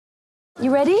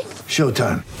You ready?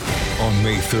 Showtime. On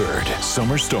May 3rd,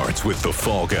 summer starts with The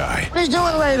Fall Guy. Let's do it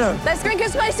later. Let's drink a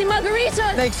spicy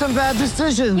margarita. Make some bad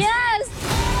decisions. Yes.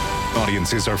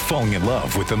 Audiences are falling in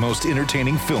love with the most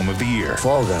entertaining film of the year.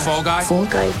 Fall Guy. Fall Guy? Fall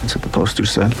Guy. That's what the poster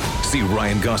said. See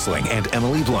Ryan Gosling and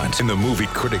Emily Blunt in the movie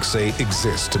critics say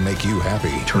exists to make you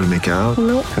happy. Trying to make it out?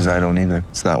 Nope. Because I don't either.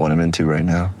 It's not what I'm into right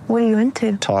now. What are you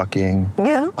into? Talking.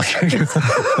 Yeah.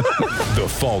 The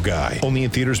Fall Guy. Only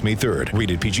in theaters May 3rd.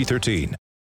 Rated PG-13.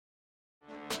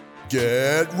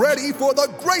 Get ready for the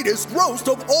greatest roast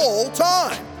of all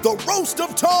time. The Roast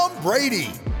of Tom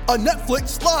Brady. A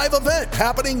Netflix live event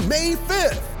happening May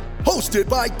 5th. Hosted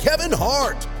by Kevin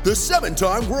Hart. The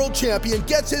 7-time world champion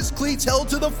gets his cleats held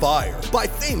to the fire by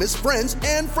famous friends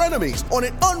and frenemies on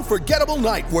an unforgettable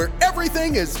night where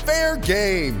everything is fair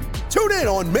game. Tune in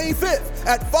on May 5th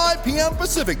at 5 p.m.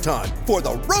 Pacific time for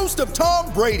the Roast of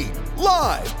Tom Brady.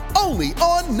 Live only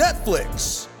on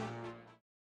Netflix.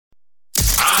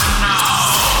 And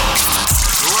now,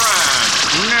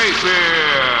 Grant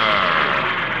Napier.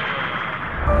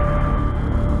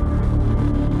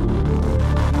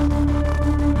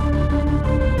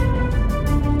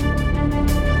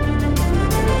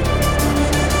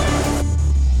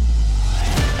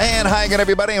 And hi again,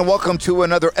 everybody, and welcome to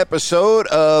another episode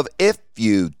of If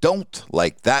You Don't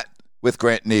Like That with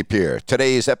Grant Napier.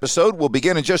 Today's episode will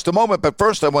begin in just a moment, but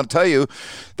first I want to tell you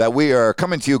that we are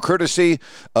coming to you courtesy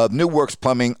of New Works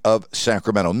Plumbing of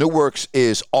Sacramento. New Works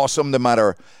is awesome no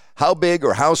matter how big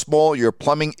or how small your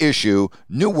plumbing issue.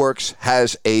 New Works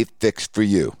has a fix for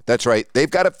you. That's right.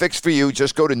 They've got a fix for you.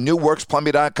 Just go to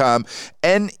newworksplumbing.com,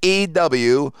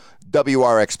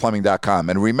 NEWWRXplumbing.com.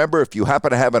 And remember, if you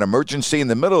happen to have an emergency in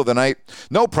the middle of the night,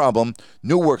 no problem.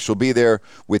 New Works will be there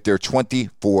with their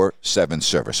 24/7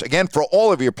 service. Again, for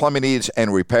all of your plumbing needs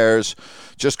and repairs,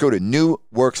 just go to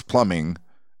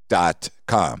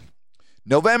newworksplumbing.com.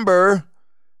 November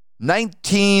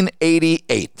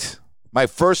 1988, my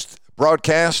first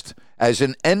broadcast as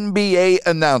an NBA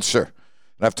announcer.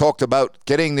 And I've talked about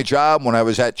getting the job when I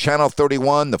was at Channel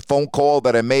 31, the phone call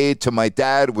that I made to my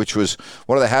dad, which was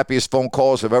one of the happiest phone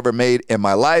calls I've ever made in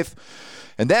my life.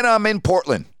 And then I'm in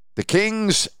Portland, the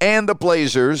Kings and the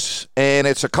Blazers, and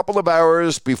it's a couple of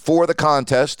hours before the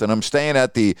contest, and I'm staying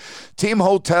at the team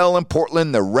hotel in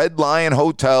Portland, the Red Lion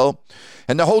Hotel,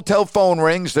 and the hotel phone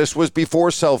rings. This was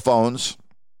before cell phones,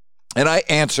 and I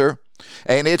answer,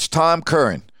 and it's Tom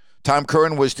Curran. Tom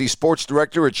Curran was the sports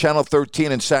director at Channel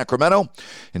 13 in Sacramento,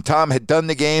 and Tom had done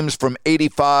the games from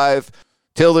 85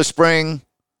 till the spring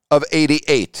of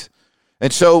 88.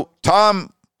 And so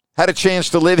Tom had a chance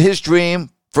to live his dream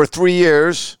for 3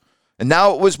 years, and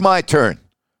now it was my turn.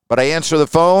 But I answer the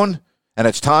phone, and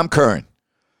it's Tom Curran.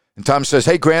 And Tom says,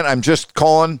 "Hey, Grant, I'm just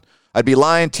calling. I'd be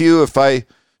lying to you if I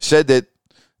said that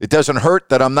it doesn't hurt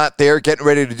that I'm not there getting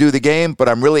ready to do the game, but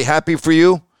I'm really happy for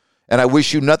you. And I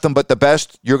wish you nothing but the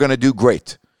best. You're going to do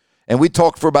great." And we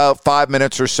talked for about 5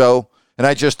 minutes or so. And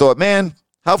I just thought, man,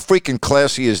 how freaking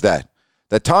classy is that?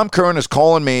 That Tom Curran is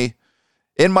calling me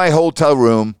in my hotel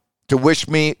room to wish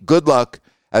me good luck,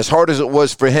 as hard as it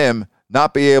was for him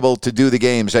not be able to do the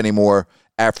games anymore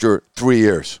after 3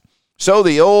 years. So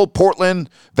the old Portland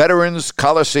Veterans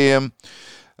Coliseum,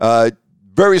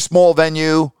 very small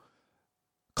venue.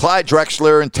 Clyde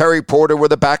Drexler and Terry Porter were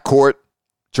the backcourt.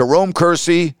 Jerome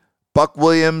Kersey, Buck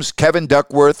Williams, Kevin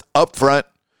Duckworth up front.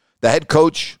 The head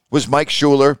coach was Mike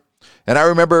Schuler. And I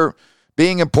remember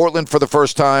being in Portland for the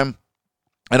first time,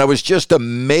 and I was just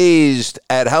amazed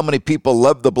at how many people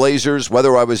loved the Blazers,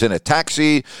 whether I was in a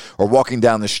taxi or walking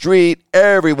down the street.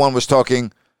 Everyone was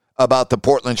talking about the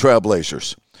Portland Trail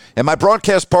Blazers. And my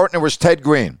broadcast partner was Ted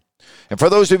Green. And for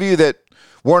those of you that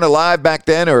weren't alive back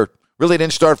then or really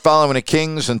didn't start following the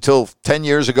Kings until 10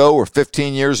 years ago or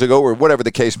 15 years ago or whatever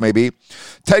the case may be,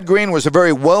 Ted Green was a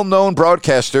very well-known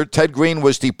broadcaster. Ted Green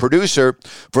was the producer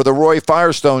for the Roy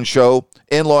Firestone show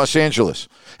in Los Angeles.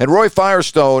 And Roy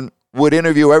Firestone would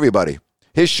interview everybody.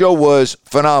 His show was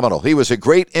phenomenal. He was a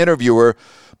great interviewer,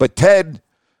 but Ted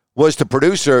was the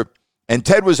producer, and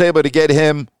Ted was able to get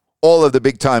him all of the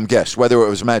big-time guests, whether it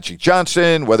was Magic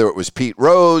Johnson, whether it was Pete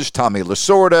Rose, Tommy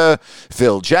Lasorda,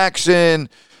 Phil Jackson,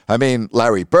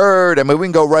 Larry Bird. We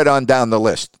can go right on down the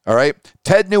list, all right?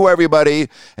 Ted knew everybody,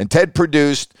 and Ted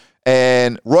produced,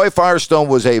 and Roy Firestone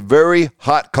was a very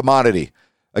hot commodity.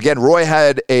 Again, Roy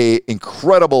had an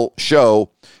incredible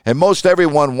show, and most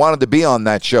everyone wanted to be on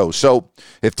that show. So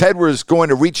if Ted was going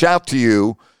to reach out to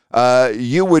you,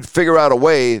 you would figure out a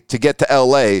way to get to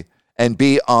L.A. and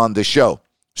be on the show.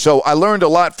 So I learned a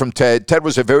lot from Ted. Ted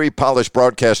was a very polished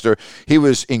broadcaster. He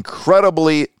was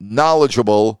incredibly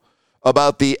knowledgeable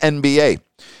about the NBA.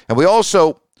 And we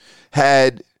also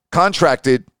had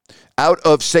contracted out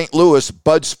of St. Louis,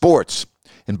 Bud Sports.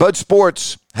 And Bud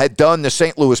Sports had done the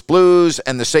St. Louis Blues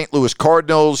and the St. Louis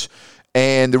Cardinals.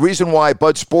 And the reason why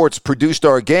Bud Sports produced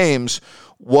our games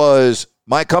was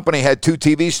my company had 2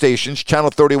 TV stations, Channel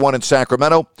 31 in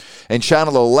Sacramento and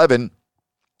Channel 11,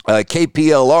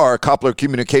 KPLR, Koppler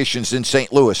Communications in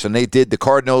St. Louis. And they did the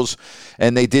Cardinals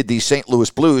and they did the St. Louis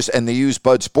Blues, and they used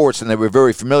Bud Sports, and they were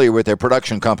very familiar with their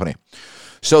production company.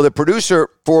 So the producer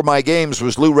for my games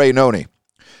was Lou Rainoni.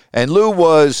 And Lou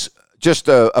was just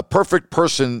a perfect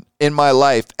person in my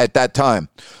life at that time.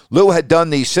 Lou had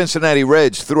done the Cincinnati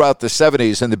Reds throughout the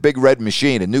 70s and the Big Red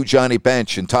Machine, and knew Johnny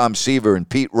Bench and Tom Seaver and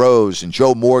Pete Rose and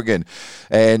Joe Morgan.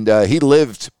 And he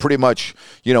lived pretty much,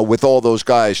 with all those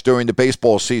guys during the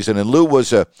baseball season. And Lou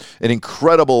was an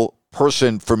incredible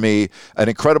person for me, an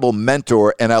incredible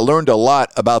mentor, and I learned a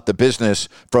lot about the business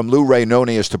from Lou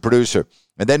Rainoni as the producer.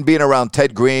 And then being around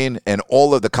Ted Green and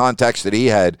all of the contacts that he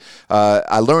had,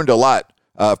 I learned a lot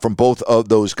from both of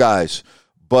those guys.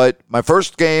 But my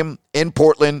first game in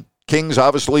Portland, Kings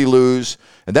obviously lose.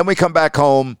 And then we come back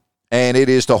home, and it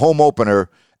is the home opener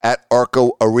at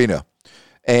Arco Arena.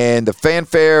 And the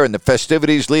fanfare and the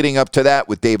festivities leading up to that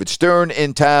with David Stern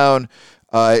in town,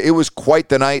 it was quite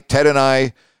the night. Ted and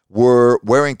I were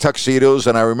wearing tuxedos,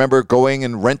 and I remember going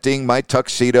and renting my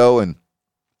tuxedo and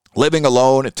living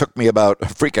alone. It took me about a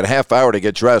freaking half hour to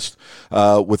get dressed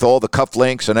with all the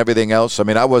cufflinks and everything else. I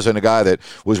mean, I wasn't a guy that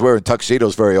was wearing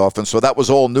tuxedos very often, so that was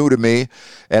all new to me.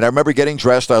 And I remember getting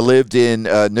dressed. I lived in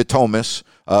Natomas,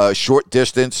 short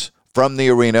distance from the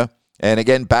arena. And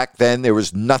again, back then, there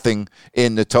was nothing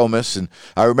in Natomas. And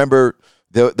I remember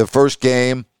the first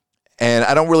game, and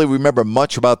I don't really remember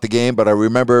much about the game, but I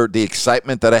remember the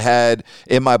excitement that I had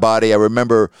in my body. I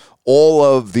remember all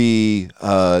of the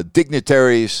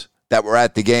dignitaries that were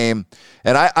at the game.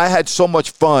 And I had so much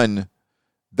fun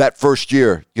that first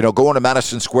year, going to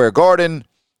Madison Square Garden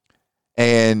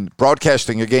and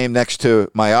broadcasting a game next to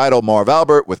my idol, Marv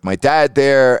Albert, with my dad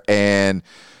there. And,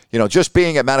 just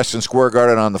being at Madison Square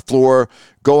Garden on the floor,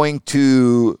 going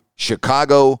to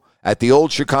Chicago at the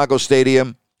old Chicago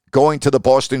Stadium, going to the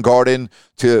Boston Garden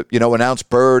to, announce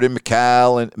Bird and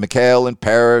McHale and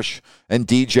Parrish and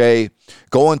DJ,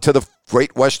 going to the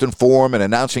Great Western Forum and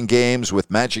announcing games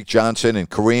with Magic Johnson and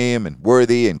Kareem and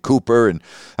Worthy and Cooper. And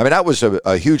I mean, that was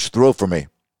a huge thrill for me.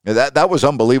 That was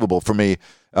unbelievable for me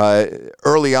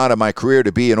early on in my career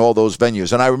to be in all those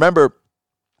venues. And I remember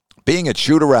being at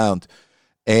shoot-around,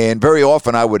 and very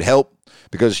often I would help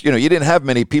because, you didn't have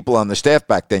many people on the staff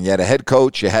back then. You had a head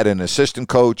coach, you had an assistant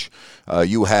coach,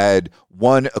 you had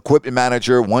one equipment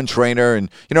manager, one trainer, and,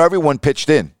 everyone pitched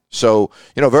in. So,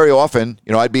 very often,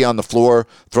 I'd be on the floor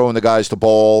throwing the guys the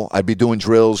ball. I'd be doing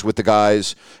drills with the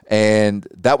guys, and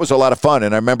that was a lot of fun.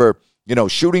 And I remember,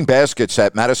 shooting baskets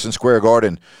at Madison Square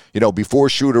Garden, before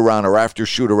shoot-around or after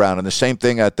shoot-around, and the same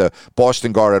thing at the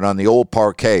Boston Garden on the old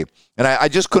parquet. And I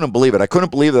just couldn't believe it. I couldn't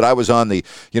believe that I was on the,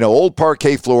 old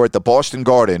parquet floor at the Boston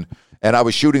Garden, and I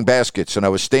was shooting baskets, and I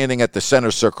was standing at the center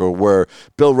circle where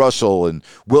Bill Russell and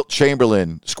Wilt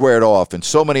Chamberlain squared off, and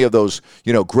so many of those,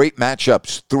 great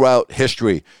matchups throughout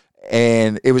history.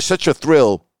 And it was such a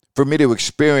thrill for me to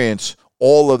experience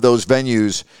all of those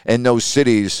venues and those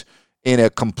cities in a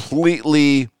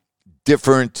completely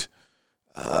different,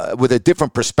 with a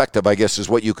different perspective, I guess is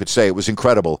what you could say. It was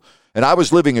incredible. And I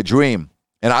was living a dream.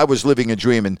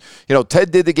 And,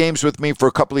 Ted did the games with me for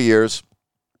a couple of years.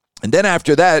 And then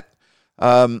after that,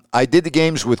 I did the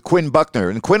games with Quinn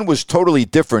Buckner. And Quinn was totally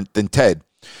different than Ted.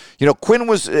 Quinn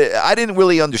was, I didn't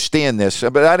really understand this,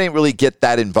 but I didn't really get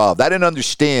that involved. I didn't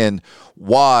understand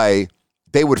why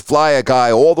they would fly a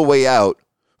guy all the way out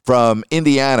from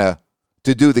Indiana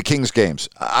to do the Kings games.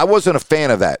 I wasn't a fan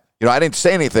of that. I didn't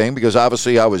say anything because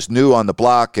obviously I was new on the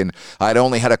block and I'd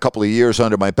only had a couple of years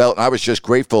under my belt, and I was just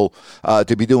grateful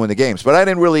to be doing the games. But I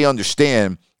didn't really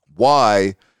understand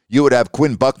why you would have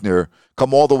Quinn Buckner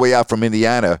come all the way out from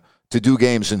Indiana to do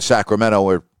games in Sacramento.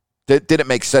 Or that didn't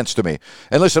make sense to me.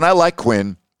 And listen, I like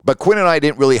Quinn, but Quinn and I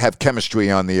didn't really have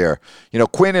chemistry on the air.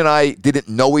 Quinn and I didn't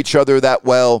know each other that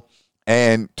well.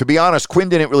 And to be honest, Quinn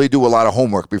didn't really do a lot of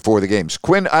homework before the games.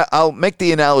 Quinn, I'll make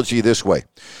the analogy this way.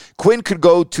 Quinn could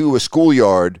go to a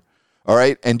schoolyard, all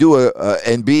right, and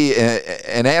be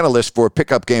an analyst for a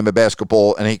pickup game of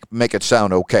basketball, and he could make it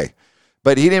sound okay.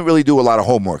 But he didn't really do a lot of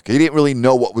homework. He didn't really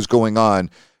know what was going on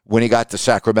when he got to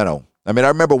Sacramento. I mean, I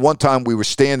remember one time we were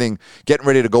standing, getting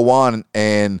ready to go on,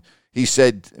 and he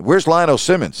said, "Where's Lionel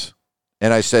Simmons?"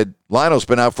 And I said, "Lionel's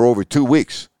been out for over 2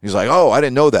 weeks." He's like, "Oh, I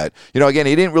didn't know that." Again,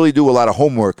 he didn't really do a lot of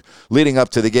homework leading up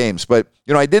to the games. But,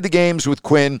 I did the games with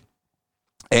Quinn.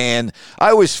 And I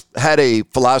always had a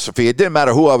philosophy. It didn't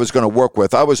matter who I was going to work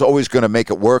with. I was always going to make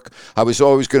it work. I was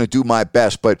always going to do my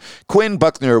best. But Quinn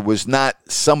Buckner was not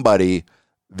somebody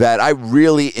that I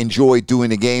really enjoyed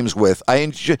doing the games with.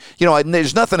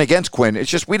 There's nothing against Quinn.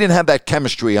 It's just we didn't have that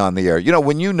chemistry on the air.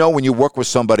 When you work with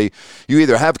somebody, you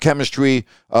either have chemistry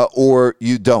or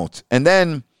you don't. And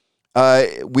then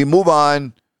we move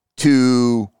on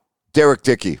to Derek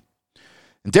Dickey.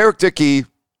 And Derek Dickey,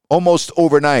 almost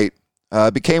overnight,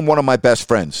 became one of my best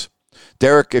friends.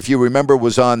 Derek, if you remember,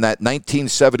 was on that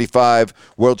 1975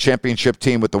 World Championship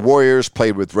team with the Warriors,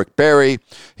 played with Rick Barry.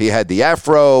 He had the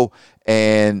afro.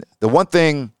 And the one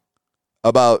thing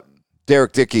about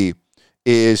Derek Dickey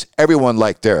is everyone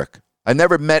liked Derek. I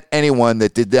never met anyone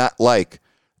that did not like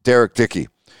Derek Dickey.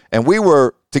 And we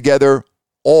were together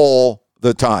all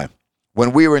the time.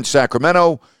 When we were in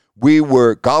Sacramento, we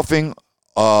were golfing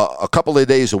a couple of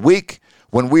days a week.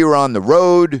 When we were on the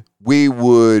road, we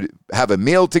would have a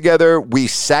meal together. We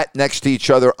sat next to each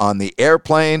other on the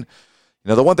airplane.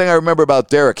 The one thing I remember about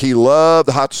Derek, he loved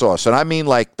hot sauce. And I mean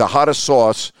like the hottest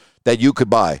sauce that you could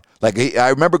buy. I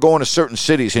remember going to certain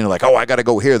cities and you're like, oh, I got to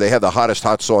go here. They have the hottest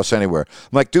hot sauce anywhere.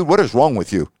 I'm like, dude, what is wrong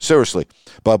with you? Seriously.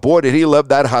 But boy, did he love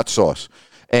that hot sauce.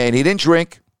 And he didn't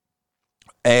drink.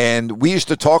 And we used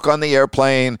to talk on the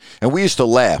airplane and we used to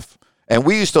laugh. And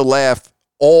we used to laugh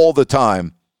all the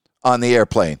time on the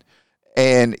airplane.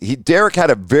 And Derek had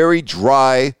a very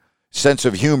dry sense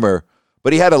of humor,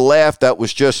 but he had a laugh that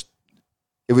was just,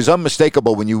 it was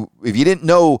unmistakable. If you didn't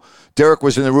know Derek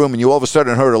was in the room and you all of a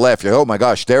sudden heard a laugh, you're like, oh my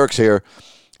gosh, Derek's here.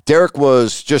 Derek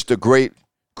was just a great,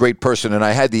 great person. And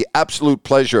I had the absolute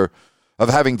pleasure of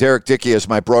having Derek Dickey as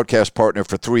my broadcast partner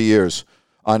for 3 years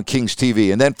on Kings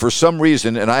TV. And then for some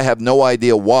reason, and I have no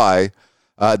idea why,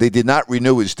 they did not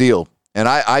renew his deal. And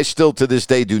I still to this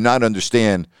day do not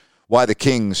understand why the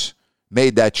Kings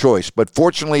made that choice. But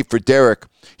fortunately for Derek,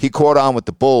 he caught on with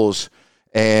the Bulls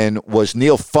and was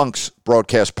Neil Funk's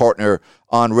broadcast partner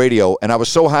on radio. And I was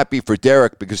so happy for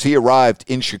Derek because he arrived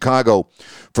in Chicago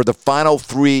for the final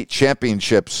 3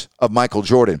 championships of Michael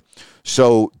Jordan.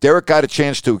 So Derek got a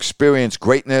chance to experience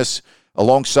greatness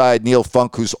alongside Neil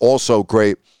Funk, who's also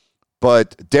great.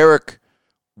 But Derek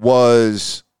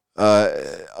was,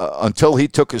 until he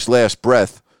took his last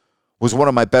breath, was one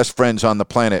of my best friends on the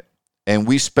planet. And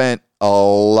we spent a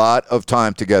lot of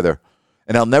time together.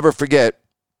 And I'll never forget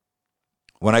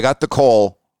when I got the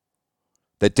call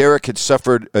that Derek had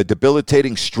suffered a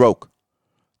debilitating stroke.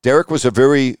 Derek was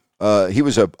he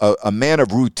was a man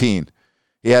of routine.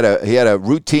 He had a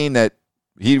routine that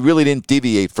he really didn't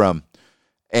deviate from.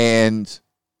 And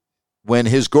when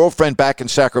his girlfriend back in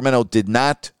Sacramento did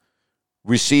not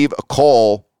receive a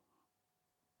call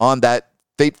on that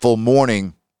fateful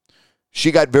morning,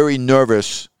 she got very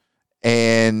nervous.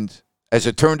 And as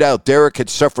it turned out, Derek had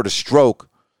suffered a stroke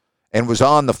and was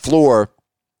on the floor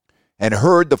and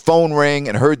heard the phone ring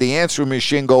and heard the answering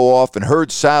machine go off and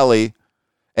heard Sally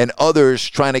and others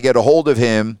trying to get a hold of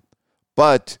him,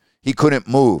 but he couldn't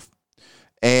move.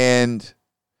 And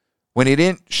when he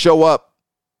didn't show up,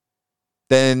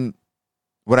 then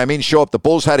when I mean show up, the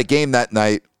Bulls had a game that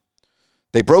night.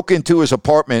 They broke into his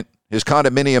apartment, his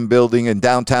condominium building in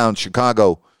downtown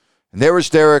Chicago, and there was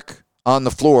Derek on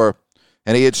the floor,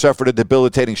 and he had suffered a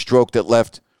debilitating stroke that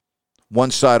left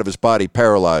one side of his body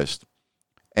paralyzed.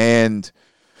 And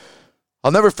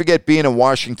I'll never forget being in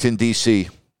Washington, D.C.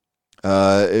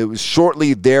 It was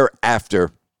shortly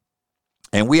thereafter,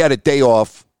 and we had a day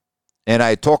off, and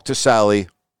I talked to Sally,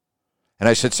 and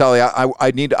I said, Sally,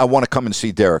 I want to come and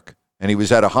see Derek. And he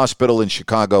was at a hospital in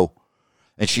Chicago,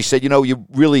 and she said,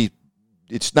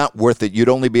 it's not worth it. You'd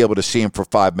only be able to see him for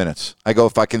 5 minutes. I go,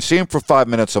 if I can see him for 5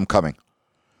 minutes, I'm coming.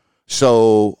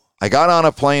 So I got on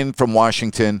a plane from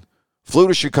Washington, flew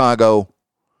to Chicago,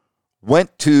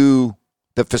 went to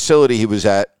the facility he was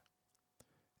at,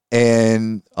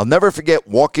 and I'll never forget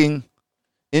walking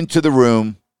into the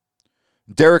room.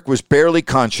 Derek was barely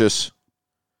conscious,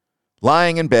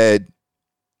 lying in bed,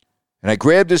 and I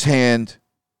grabbed his hand,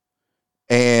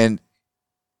 and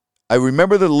I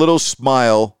remember the little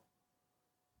smile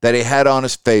that he had on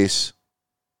his face,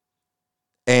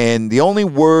 and the only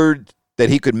word that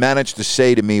he could manage to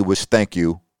say to me was thank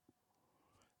you.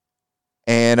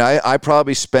 And I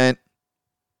probably spent,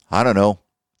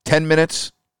 10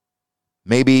 minutes,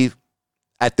 maybe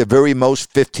at the very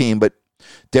most 15, but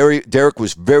Derek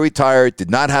was very tired, did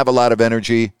not have a lot of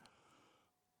energy,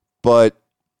 but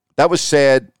that was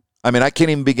sad. I mean, I can't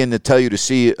even begin to tell you to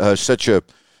see such an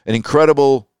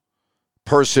incredible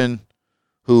person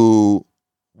who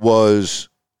was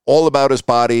all about his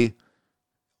body,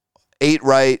 ate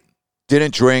right,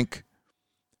 didn't drink,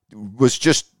 was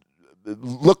just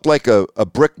looked like a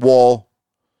brick wall,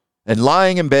 and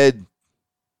lying in bed,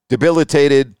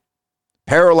 debilitated,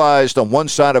 paralyzed on one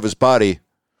side of his body.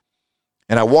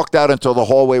 And I walked out into the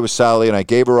hallway with Sally, and I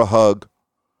gave her a hug.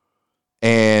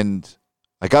 And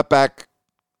I got back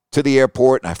to the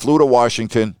airport, and I flew to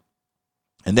Washington.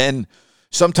 And then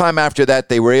sometime after that,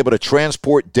 they were able to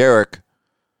transport Derek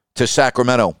to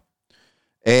Sacramento.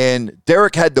 And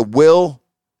Derek had the will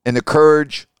and the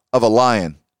courage of a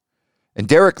lion. And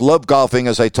Derek loved golfing,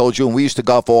 as I told you, and we used to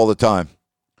golf all the time.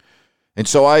 And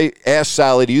so I asked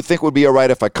Sally, do you think it would be all right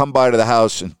if I come by to the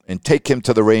house and take him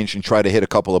to the range and try to hit a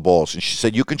couple of balls? And she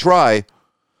said, you can try.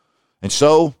 And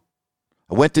so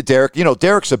I went to Derek. You know,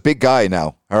 Derek's a big guy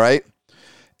now, all right?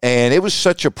 And it was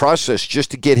such a process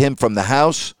just to get him from the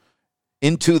house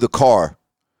into the car.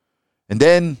 And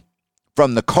then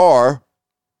from the car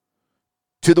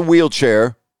to the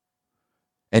wheelchair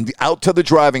and out to the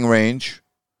driving range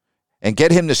and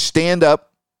get him to stand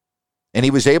up. And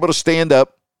he was able to stand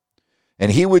up.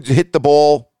 And he would hit the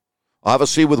ball,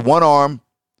 obviously, with one arm.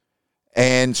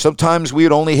 And sometimes we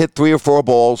would only hit 3 or 4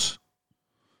 balls.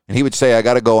 And he would say, I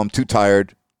got to go. I'm too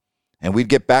tired. And we'd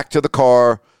get back to the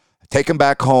car, take him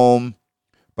back home.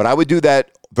 But I would do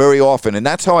that very often. And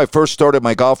that's how I first started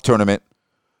my golf tournament,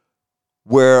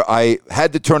 where I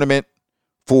had the tournament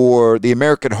for the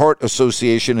American Heart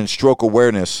Association and Stroke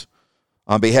Awareness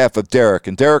on behalf of Derek.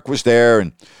 And Derek was there.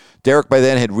 And Derek by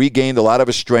then had regained a lot of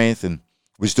his strength and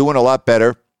was doing a lot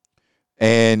better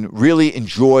and really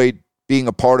enjoyed being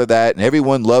a part of that. And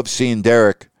everyone loved seeing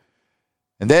Derek.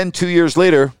 And then 2 years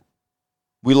later,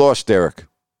 we lost Derek.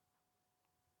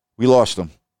 We lost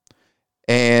him.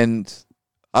 And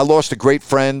I lost a great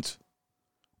friend,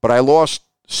 but I lost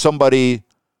somebody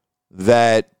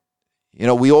that, you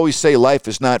know, we always say life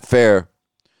is not fair.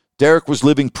 Derek was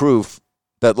living proof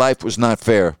that life was not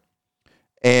fair.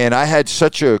 And I had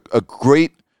such a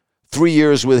great 3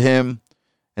 years with him.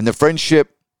 And the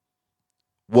friendship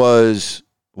was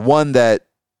one that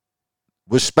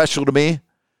was special to me.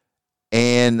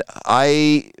 And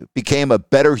I became a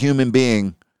better human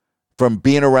being from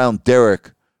being around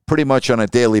Derek pretty much on a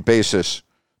daily basis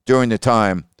during the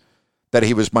time that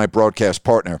he was my broadcast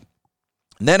partner.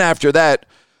 And then after that,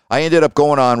 I ended up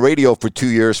going on radio for 2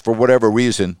 years for whatever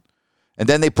reason. And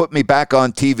then they put me back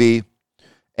on TV.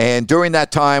 And during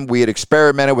that time, we had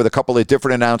experimented with a couple of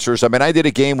different announcers. I mean, I did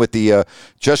a game with the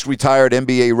just retired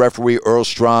NBA referee Earl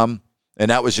Strom, and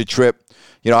that was a trip.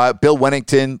 You know, Bill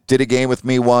Wennington did a game with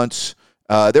me once.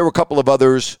 There were a couple of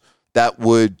others that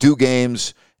would do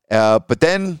games. But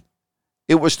then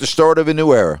it was the start of a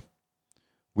new era.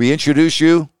 We introduced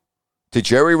you to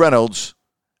Jerry Reynolds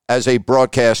as a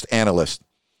broadcast analyst.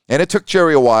 And it took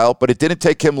Jerry a while, but it didn't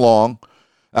take him long.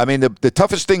 I mean, the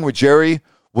toughest thing with Jerry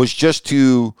was just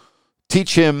to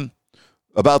teach him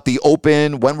about the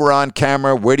open, when we're on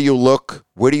camera, where do you look,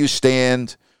 where do you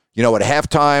stand, you know, at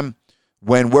halftime,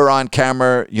 when we're on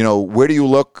camera, you know, where do you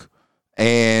look?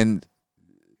 And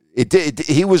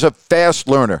he was a fast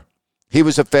learner. He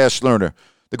was a fast learner.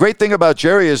 The great thing about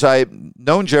Jerry is I've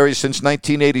known Jerry since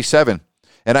 1987,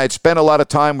 and I'd spent a lot of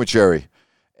time with Jerry.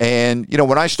 And, you know,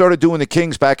 when I started doing the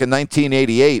Kings back in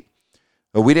 1988,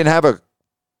 we didn't have a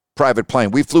private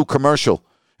plane. We flew commercial.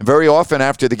 And very often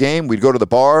after the game, we'd go to the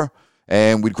bar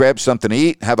and we'd grab something to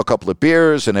eat, have a couple of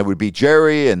beers, and it would be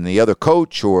Jerry and the other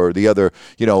coach or the other,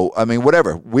 you know, I mean,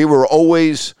 whatever. We were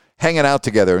always hanging out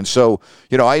together. And so,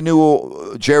 you know, I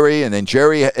knew Jerry, and then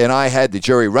Jerry and I had the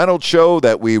Jerry Reynolds show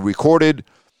that we recorded,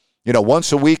 you know,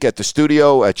 once a week at the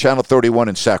studio at Channel 31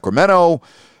 in Sacramento.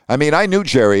 I mean, I knew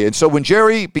Jerry. And so when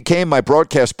Jerry became my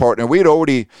broadcast partner, we had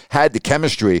already had the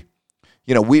chemistry.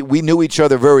 You know, we knew each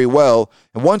other very well.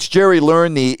 And once Jerry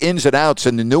learned the ins and outs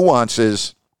and the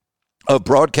nuances of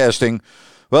broadcasting,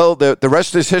 well, the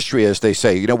rest is history, as they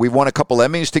say. You know, we won a couple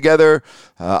Emmys together.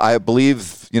 I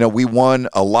believe, you know, we won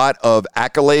a lot of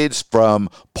accolades from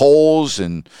polls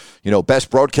and, you know, best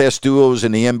broadcast duos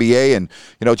in the NBA. And,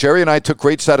 you know, Jerry and I took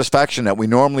great satisfaction that we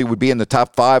normally would be in the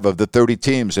top 5 of the 30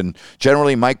 teams. And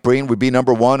generally, Mike Breen would be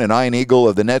number 1 and Ian Eagle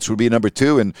of the Nets would be number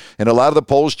 2. And in a lot of the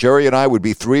polls, Jerry and I would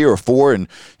be 3 or 4. And,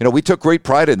 you know, we took great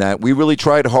pride in that. We really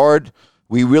tried hard.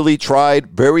 We really tried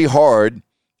very hard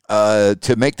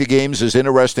to make the games as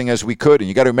interesting as we could. And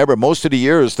you got to remember, most of the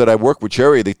years that I worked with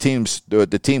Jerry, the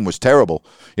team was terrible.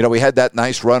 You know, we had that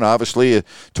nice run, obviously,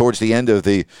 towards the end of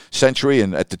the century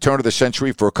and at the turn of the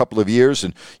century for a couple of years.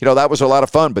 And, you know, that was a lot of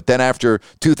fun. But then after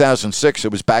 2006,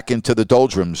 it was back into the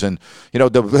doldrums. And, you know,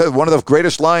 one of the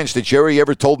greatest lines that Jerry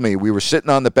ever told me, we were sitting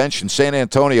on the bench in San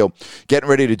Antonio getting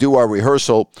ready to do our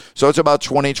rehearsal. So it's about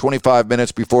 20, 25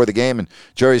 minutes before the game. And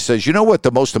Jerry says, you know what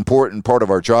the most important part of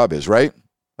our job is, right?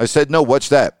 I said, no, what's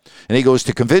that? And he goes,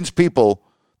 to convince people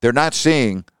they're not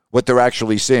seeing what they're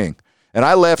actually seeing. And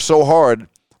I laughed so hard,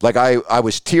 like I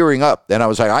was tearing up. And I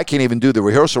was like, I can't even do the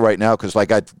rehearsal right now because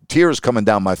like I had tears coming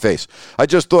down my face. I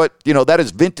just thought, that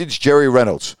is vintage Jerry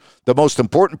Reynolds. The most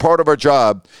important part of our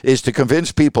job is to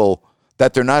convince people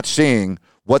that they're not seeing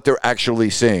what they're actually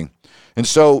seeing. And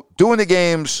so doing the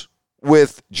games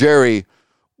with Jerry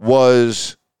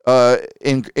was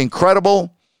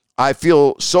incredible. I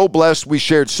feel so blessed. We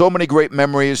shared so many great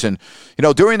memories. And,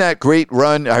 during that great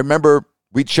run, I remember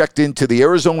we checked into the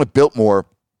Arizona Biltmore,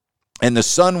 and the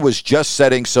sun was just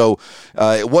setting, so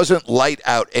it wasn't light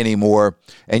out anymore.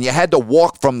 And you had to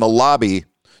walk from the lobby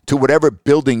to whatever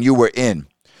building you were in.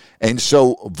 And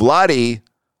so Vladdy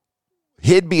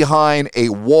hid behind a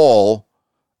wall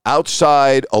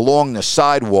outside along the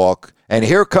sidewalk. And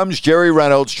here comes Jerry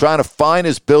Reynolds trying to find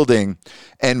his building.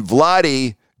 And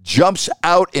Vladdy jumps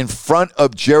out in front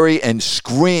of Jerry and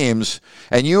screams.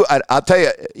 And I'll tell you,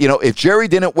 if Jerry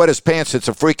didn't wet his pants, it's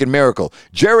a freaking miracle.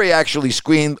 Jerry actually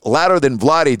screamed louder than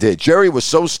Vladdy did. Jerry was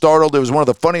so startled. It was one of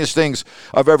the funniest things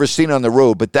I've ever seen on the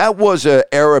road. But that was an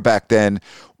era back then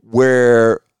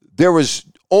where there was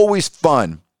always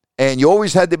fun. And you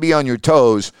always had to be on your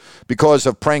toes because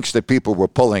of pranks that people were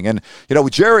pulling. And,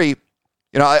 with Jerry,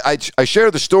 I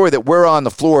shared the story that we're on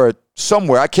the floor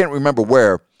somewhere. I can't remember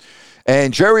where.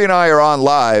 And Jerry and I are on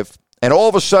live. And all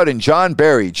of a sudden, John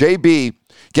Barry, JB,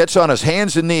 gets on his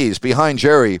hands and knees behind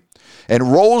Jerry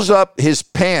and rolls up his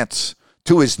pants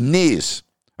to his knees.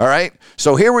 All right?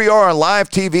 So here we are on live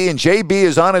TV, and JB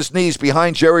is on his knees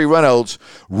behind Jerry Reynolds,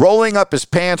 rolling up his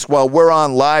pants while we're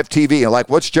on live TV. And like,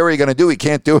 what's Jerry going to do? He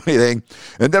can't do anything.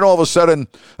 And then all of a sudden,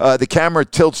 the camera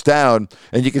tilts down,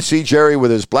 and you can see Jerry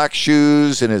with his black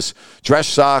shoes and his dress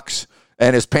socks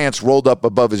and his pants rolled up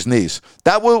above his knees.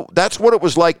 That's what it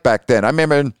was like back then. I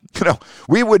remember,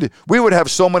 we would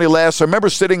have so many laughs. I remember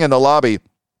sitting in the lobby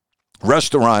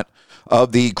restaurant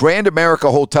of the Grand America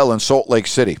Hotel in Salt Lake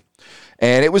City.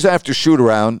 And it was after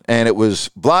shoot-around, and it was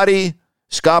Vladdy,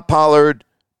 Scott Pollard,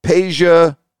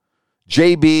 Peja,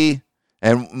 JB,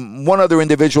 and one other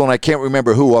individual, and I can't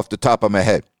remember who off the top of my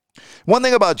head. One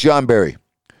thing about John Barry,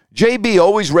 JB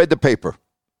always read the paper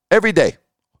every day,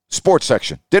 sports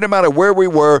section. Didn't matter where we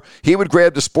were, he would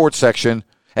grab the sports section,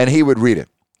 and he would read it.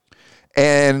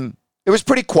 And it was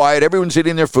pretty quiet. Everyone's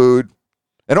eating their food.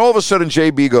 And all of a sudden,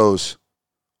 JB goes,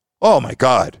 oh, my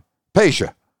God,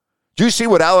 Peja. Do you see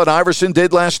what Allen Iverson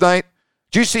did last night?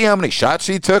 Do you see how many shots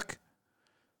he took?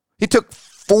 He took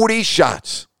 40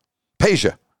 shots.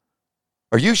 Peja,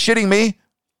 are you shitting me?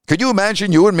 Could you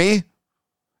imagine you and me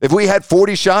if we had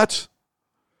 40 shots?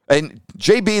 And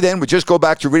JB then would just go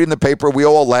back to reading the paper. We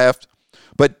all laughed.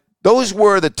 But those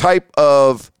were the type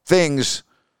of things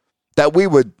that we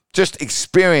would just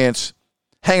experience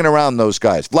hanging around those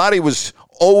guys. Vladdy was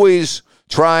always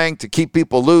trying to keep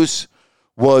people loose,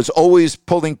 was always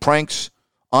pulling pranks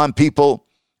on people.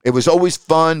 It was always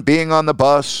fun being on the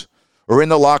bus or in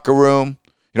the locker room.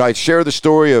 I'd share the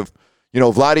story of,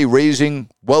 Vladdy raising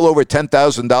well over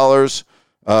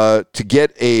 $10,000 to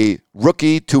get a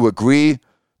rookie to agree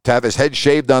to have his head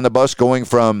shaved on the bus going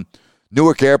from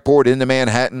Newark Airport into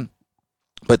Manhattan.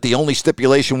 But the only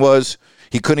stipulation was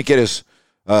he couldn't get his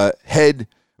head,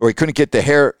 or he couldn't get the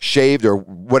hair shaved or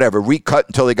whatever, recut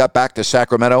until they got back to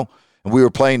Sacramento. And we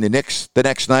were playing the Knicks the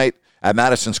next night at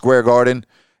Madison Square Garden.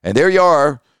 And there you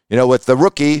are, with the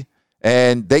rookie.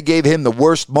 And they gave him the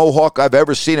worst mohawk I've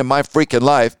ever seen in my freaking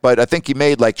life. But I think he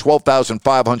made like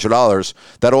 $12,500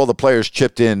 that all the players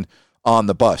chipped in on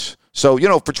the bus. So,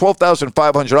 for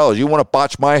 $12,500, you want to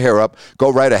botch my hair up,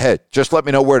 go right ahead. Just let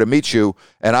me know where to meet you,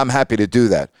 and I'm happy to do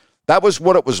that. That was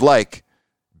what it was like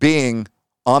being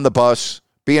on the bus,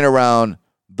 being around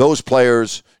those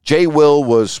players. Jay Will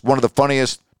was one of the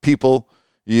funniest people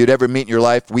you'd ever meet in your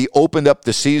life. We opened up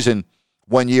the season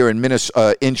one year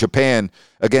in Japan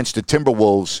against the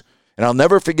Timberwolves, and I'll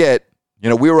never forget,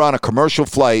 we were on a commercial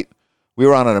flight. We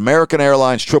were on an American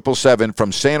Airlines 777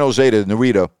 from San Jose to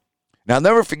Narita. And I'll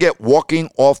never forget walking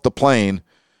off the plane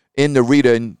in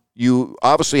Narita, and you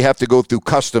obviously have to go through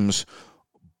customs,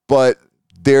 but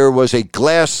there was a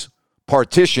glass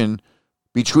partition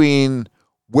between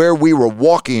where we were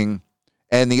walking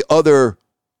and the other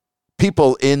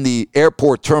people in the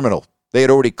airport terminal. They had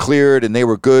already cleared and they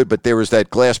were good, but there was that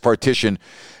glass partition.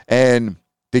 And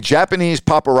the Japanese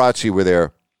paparazzi were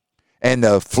there. And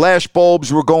the flash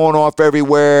bulbs were going off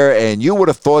everywhere. And you would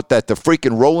have thought that the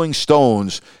freaking Rolling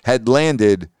Stones had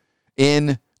landed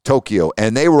in Tokyo.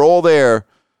 And they were all there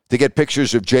to get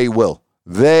pictures of Jay Will.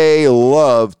 They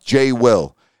loved Jay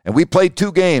Will. And we played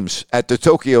 2 games at the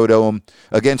Tokyo Dome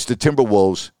against the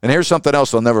Timberwolves. And here's something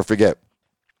else I'll never forget.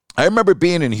 I remember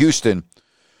being in Houston,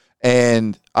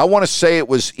 and I want to say it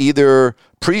was either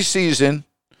preseason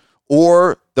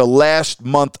or the last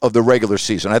month of the regular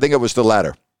season. I think it was the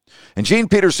latter. And Gene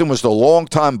Peterson was the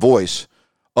longtime voice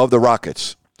of the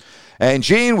Rockets. And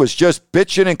Gene was just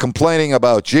bitching and complaining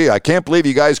about, gee, I can't believe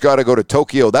you guys got to go to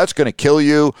Tokyo. That's going to kill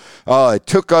you.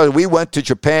 We went to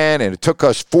Japan, and it took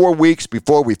us 4 weeks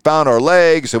before we found our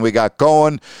legs, and we got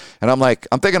going. And I'm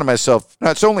thinking to myself, no,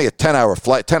 it's only a 10-hour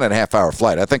flight, 10.5-hour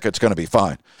flight. I think it's going to be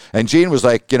fine. And Gene was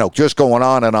like, just going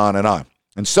on and on and on.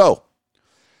 And so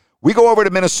we go over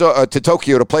to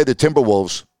Tokyo to play the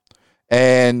Timberwolves,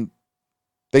 and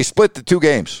they split the 2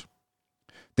 games.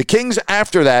 The Kings,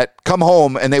 after that, come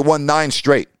home, and they won 9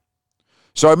 straight.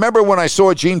 So I remember when I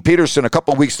saw Gene Peterson a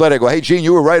couple of weeks later, I go, hey, Gene,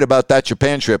 you were right about that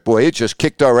Japan trip. Boy, it just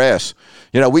kicked our ass.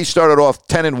 We started off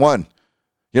 10-1.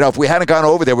 If we hadn't gone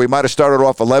over there, we might have started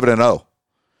off 11-0.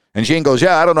 And Gene goes,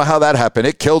 yeah, I don't know how that happened.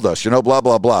 It killed us, blah,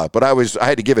 blah, blah. But I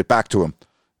had to give it back to him.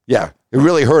 Yeah, it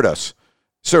really hurt us.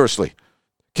 Seriously.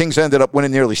 Kings ended up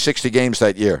winning nearly 60 games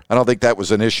that year. I don't think that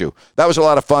was an issue. That was a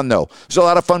lot of fun, though. It was a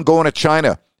lot of fun going to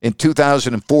China. In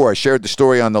 2004, I shared the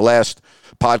story on the last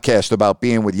podcast about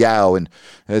being with Yao, and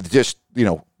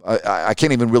I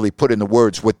can't even really put into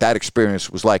words what that experience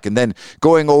was like. And then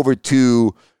going over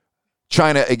to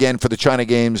China again for the China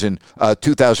Games in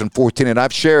 2014, and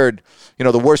I've shared,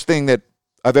 the worst thing that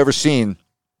I've ever seen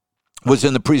was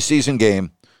in the preseason game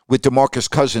with DeMarcus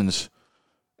Cousins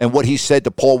and what he said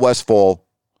to Paul Westphal,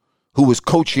 who was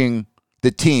coaching the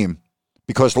team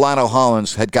because Lionel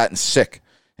Hollins had gotten sick.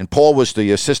 And Paul was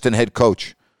the assistant head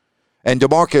coach. And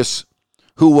DeMarcus,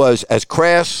 who was as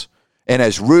crass and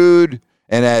as rude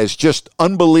and as just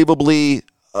unbelievably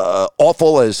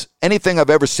awful as anything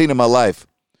I've ever seen in my life,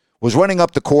 was running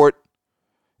up the court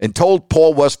and told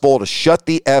Paul Westphal to shut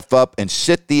the F up and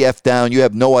sit the F down. You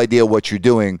have no idea what you're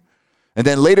doing. And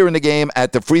then later in the game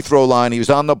at the free throw line, he was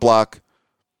on the block,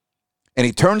 and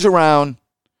he turns around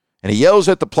and he yells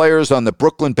at the players on the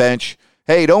Brooklyn bench,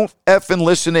 hey, don't effing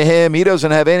listen to him. He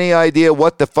doesn't have any idea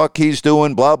what the fuck he's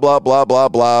doing, blah, blah, blah, blah,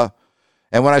 blah.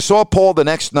 And when I saw Paul the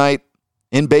next night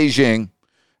in Beijing,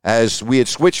 as we had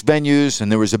switched venues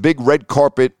and there was a big red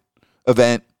carpet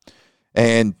event,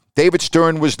 and David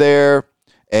Stern was there,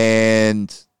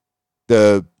 and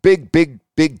the big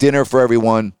dinner for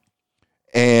everyone.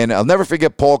 And I'll never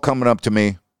forget Paul coming up to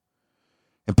me.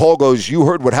 And Paul goes, you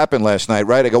heard what happened last night,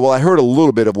 right? I go, well, I heard a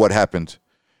little bit of what happened.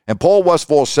 And Paul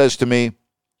Westphal says to me,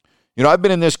 I've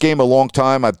been in this game a long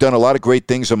time. I've done a lot of great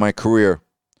things in my career.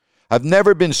 I've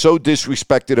never been so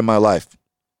disrespected in my life.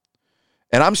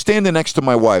 And I'm standing next to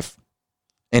my wife,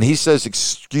 and he says,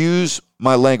 excuse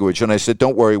my language. And I said,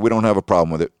 don't worry, we don't have a problem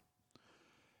with it.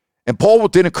 And Paul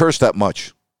didn't curse that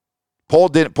much. Paul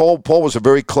was a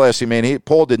very classy man.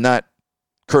 Paul did not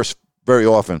curse very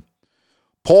often.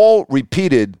 Paul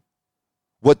repeated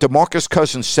what DeMarcus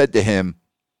Cousins said to him,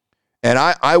 and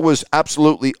I was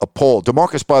absolutely appalled.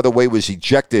 DeMarcus, by the way, was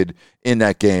ejected in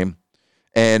that game,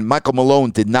 and Michael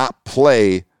Malone did not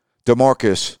play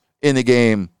DeMarcus in the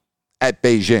game at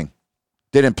Beijing.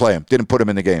 Didn't play him. Didn't put him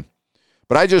in the game.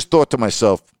 But I just thought to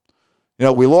myself,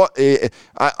 we lost.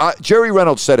 Jerry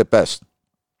Reynolds said it best.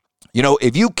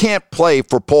 If you can't play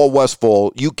for Paul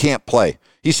Westphal, you can't play.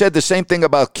 He said the same thing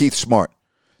about Keith Smart.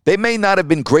 They may not have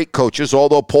been great coaches,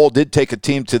 although Paul did take a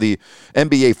team to the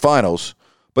NBA Finals.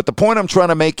 But the point I'm trying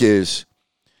to make is,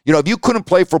 if you couldn't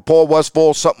play for Paul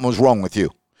Westphal, something was wrong with you.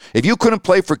 If you couldn't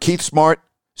play for Keith Smart,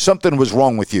 something was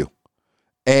wrong with you.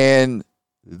 And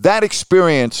that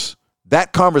experience,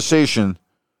 that conversation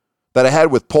that I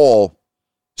had with Paul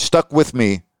stuck with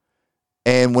me.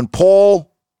 And when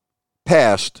Paul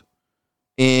passed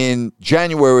in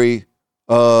January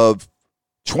of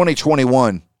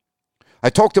 2021, I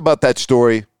talked about that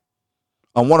story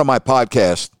on one of my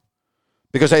podcasts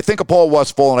because I think of Paul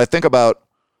Westphal and I think about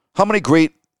how many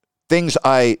great things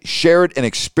I shared and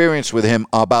experienced with him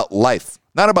about life.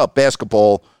 Not about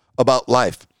basketball, about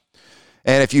life.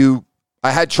 And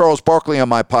I had Charles Barkley on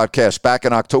my podcast back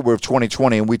in October of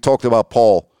 2020, and we talked about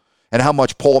Paul and how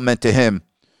much Paul meant to him.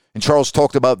 And Charles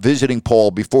talked about visiting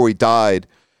Paul before he died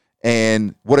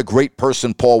and what a great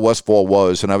person Paul Westphal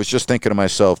was. And I was just thinking to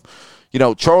myself,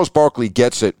 Charles Barkley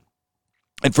gets it.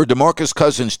 And for DeMarcus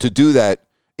Cousins to do that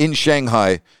in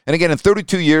Shanghai, and again, in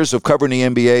 32 years of covering the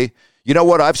NBA, you know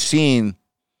what? I've seen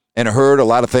and heard a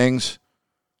lot of things.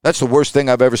 That's the worst thing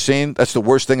I've ever seen. That's the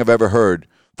worst thing I've ever heard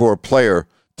for a player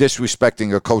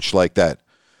disrespecting a coach like that.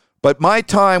 But my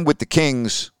time with the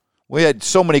Kings, we had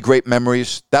so many great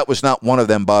memories. That was not one of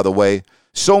them, by the way.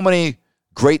 So many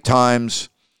great times.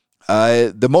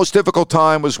 The most difficult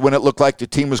time was when it looked like the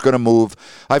team was going to move.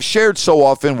 I've shared so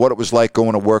often what it was like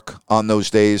going to work on those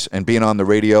days and being on the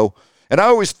radio. And I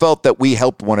always felt that we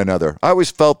helped one another. I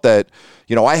always felt that,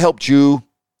 I helped you,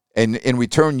 and in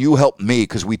return, you helped me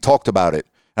because we talked about it.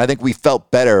 And I think we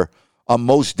felt better on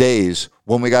most days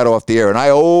when we got off the air. And I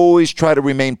always try to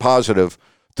remain positive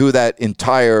through that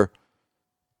entire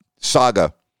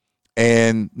saga.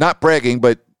 And not bragging,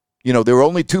 but, there were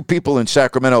only two people in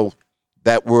Sacramento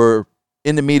that were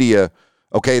in the media,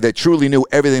 okay, that truly knew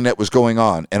everything that was going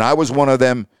on. And I was one of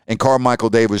them, and Carmichael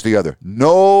Dave was the other.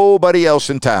 Nobody else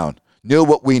in town knew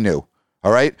what we knew,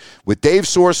 all right? With Dave's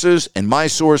sources and my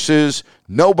sources,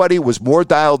 nobody was more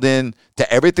dialed in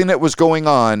to everything that was going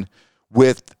on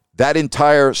with that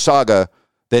entire saga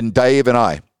than Dave and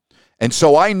I. And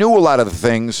so I knew a lot of the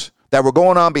things that were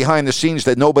going on behind the scenes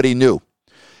that nobody knew.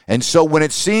 And so when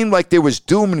it seemed like there was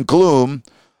doom and gloom,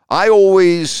 I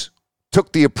always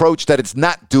took the approach that it's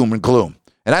not doom and gloom.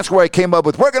 And that's where I came up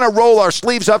with, we're going to roll our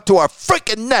sleeves up to our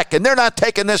freaking neck, and they're not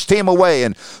taking this team away,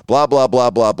 and blah, blah,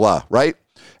 blah, blah, blah, right?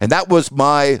 And that was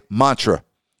my mantra.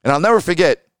 And I'll never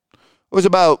forget, it was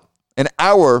about an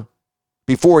hour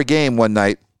before a game one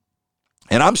night,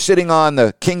 and I'm sitting on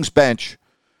the Kings bench,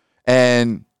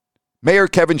 and Mayor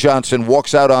Kevin Johnson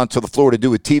walks out onto the floor to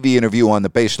do a TV interview on the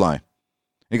baseline.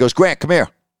 And he goes, Grant, come here.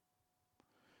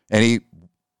 And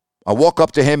I walk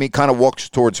up to him, he kind of walks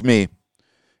towards me,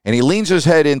 and he leans his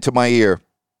head into my ear,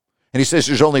 and he says,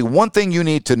 there's only one thing you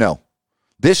need to know.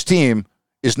 This team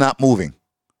is not moving.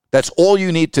 That's all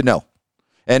you need to know.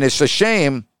 And it's a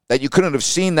shame that you couldn't have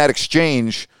seen that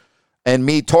exchange and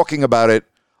me talking about it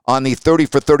on the 30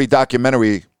 for 30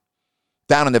 documentary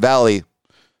down in the Valley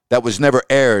that was never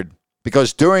aired,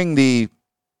 because during the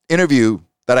interview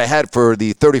that I had for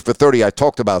the 30 for 30, I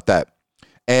talked about that.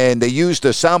 And they used a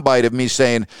soundbite of me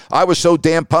saying, I was so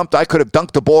damn pumped, I could have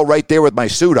dunked the ball right there with my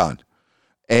suit on.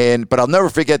 But I'll never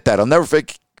forget that. I'll never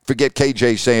forget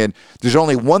KJ saying, there's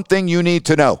only one thing you need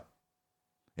to know,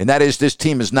 and that is this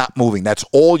team is not moving. That's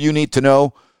all you need to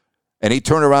know. And he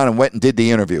turned around and went and did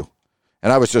the interview.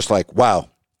 And I was just like, wow.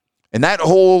 And that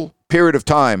whole period of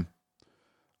time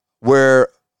where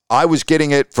I was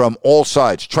getting it from all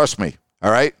sides, trust me,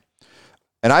 all right?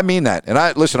 And I mean that.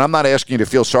 And listen, I'm not asking you to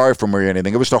feel sorry for me or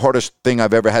anything. It was the hardest thing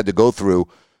I've ever had to go through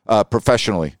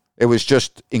professionally. It was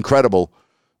just incredible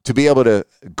to be able to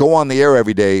go on the air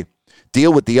every day,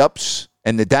 deal with the ups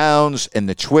and the downs and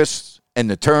the twists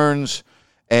and the turns.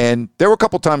 And there were a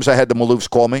couple times I had the Maloofs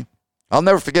call me. I'll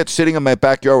never forget sitting in my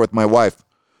backyard with my wife.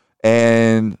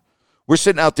 And we're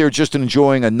sitting out there just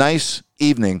enjoying a nice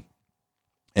evening.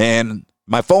 And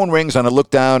my phone rings and I look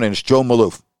down and it's Joe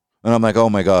Maloof. And I'm like, oh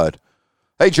my God.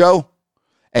 Hey, Joe.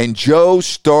 And Joe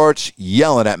starts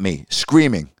yelling at me,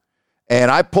 screaming. And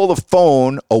I pull the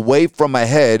phone away from my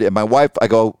head, and my wife, I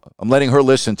go, I'm letting her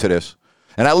listen to this.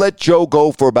 And I let Joe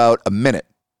go for about a minute.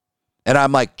 And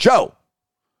I'm like, Joe,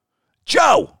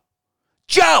 stop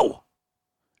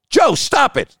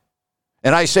it.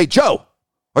 And I say, Joe,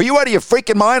 are you out of your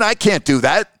freaking mind? I can't do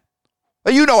that.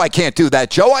 You know I can't do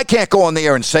that, Joe. I can't go on the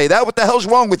air and say that. What the hell's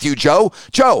wrong with you, Joe?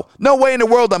 Joe, no way in the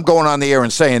world I'm going on the air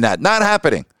and saying that. Not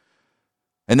happening.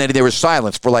 And then there was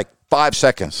silence for like 5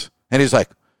 seconds. And he's like,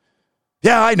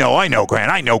 yeah, I know,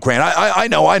 Grant. I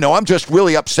know. I'm just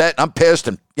really upset. I'm pissed.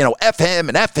 And, F him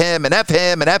and F him and F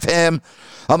him and F him.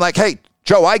 I'm like, hey,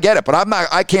 Joe, I get it, but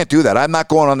I can't do that. I'm not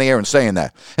going on the air and saying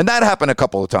that. And that happened a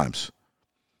couple of times.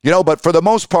 But for the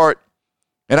most part,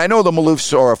 and I know the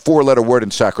Maloofs are a 4-letter word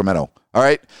in Sacramento. All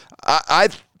right. I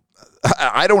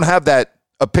don't have that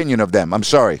opinion of them. I'm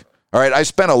sorry. All right. I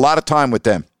spent a lot of time with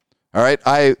them. All right.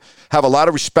 I have a lot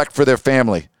of respect for their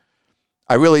family.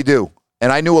 I really do.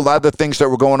 And I knew a lot of the things that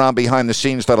were going on behind the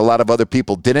scenes that a lot of other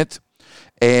people didn't.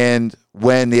 And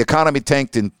when the economy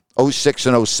tanked in 06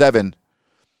 and 07,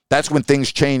 that's when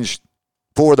things changed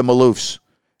for the Maloofs.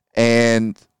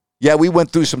 And yeah, we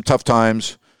went through some tough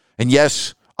times. And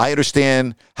yes, I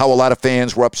understand how a lot of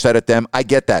fans were upset at them. I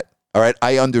get that. All right,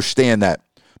 I understand that.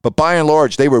 But by and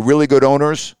large, they were really good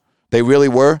owners. They really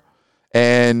were.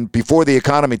 And before the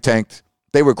economy tanked,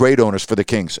 they were great owners for the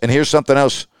Kings. And here's something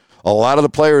else. A lot of the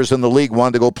players in the league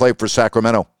wanted to go play for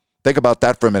Sacramento. Think about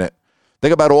that for a minute.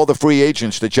 Think about all the free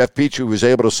agents that Jeff Petrie was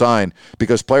able to sign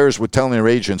because players were telling their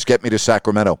agents, get me to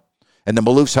Sacramento. And the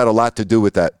Maloofs had a lot to do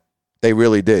with that. They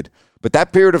really did. But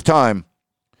that period of time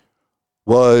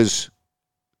was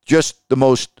just the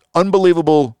most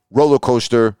unbelievable roller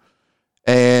coaster.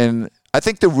 And I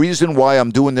think the reason why I'm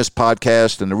doing this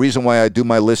podcast and the reason why I do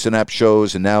my Listen App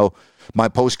shows and now my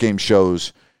post-game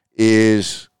shows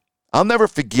is I'll never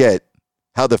forget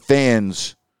how the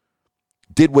fans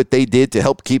did what they did to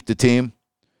help keep the team.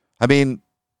 I mean,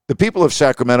 the people of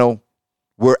Sacramento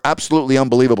were absolutely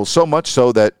unbelievable, so much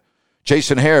so that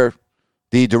Jason Hare,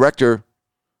 the director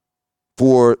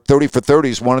for 30 for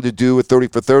 30s, wanted to do a 30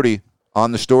 for 30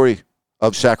 on the story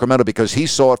of Sacramento because he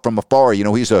saw it from afar. You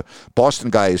know, he's a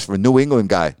Boston guy, he's a New England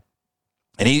guy.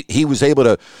 And he was able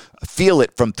to feel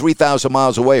it from 3,000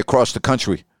 miles away across the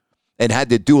country and had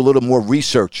to do a little more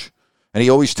research. And he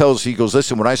always tells, he goes,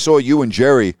 listen, when I saw you and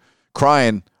Jerry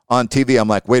crying on TV, I'm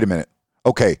like, wait a minute.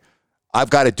 Okay, I've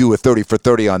got to do a 30 for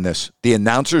 30 on this. The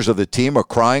announcers of the team are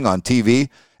crying on TV,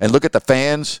 and look at the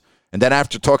fans. And then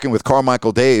after talking with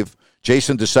Carmichael Dave,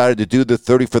 Jason decided to do the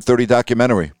 30 for 30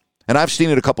 documentary. And I've seen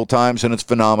it a couple times, and it's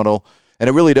phenomenal. And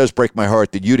it really does break my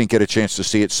heart that you didn't get a chance to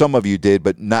see it. Some of you did,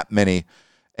 but not many.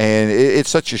 And it's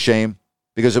such a shame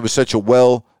because it was such a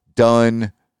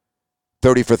well-done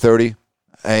 30 for 30.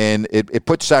 And it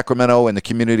put Sacramento and the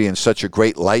community in such a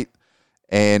great light.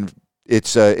 And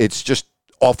it's just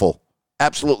awful,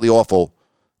 absolutely awful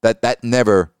that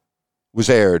never was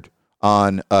aired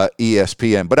on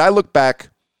ESPN. But I look back,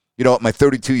 you know, at my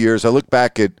 32 years, I look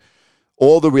back at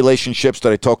all the relationships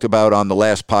that I talked about on the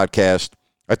last podcast.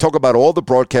 I talk about all the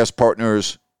broadcast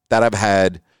partners that I've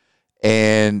had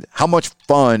and how much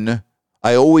fun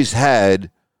I always had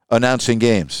announcing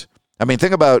games. I mean,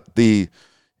 think about the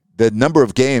number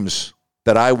of games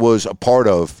that I was a part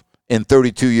of in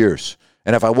 32 years.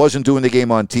 And if I wasn't doing the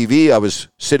game on TV, I was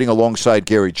sitting alongside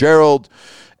Gary Gerald.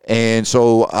 And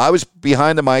so I was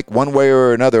behind the mic one way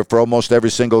or another for almost every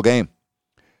single game.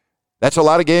 That's a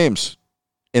lot of games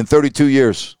in 32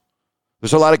 years.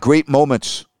 There's a lot of great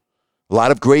moments, a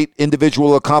lot of great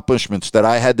individual accomplishments that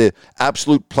I had the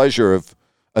absolute pleasure of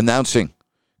announcing.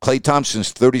 Klay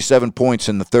Thompson's 37 points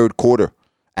in the third quarter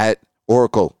at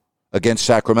Oracle against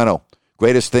Sacramento.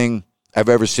 Greatest thing I've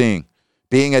ever seen.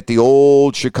 Being at the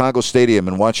old Chicago Stadium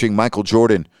and watching Michael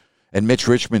Jordan and Mitch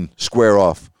Richmond square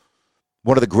off.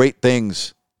 One of the great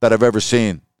things that I've ever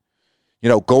seen. You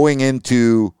know, going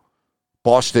into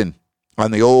Boston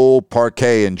on the old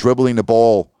parquet and dribbling the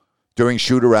ball during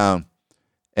shoot-around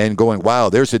and going, wow,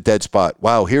 there's a dead spot.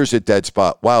 Wow, here's a dead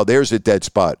spot. Wow, there's a dead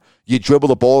spot. You dribble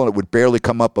the ball and it would barely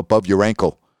come up above your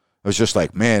ankle. I was just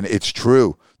like, man, it's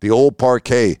true. The old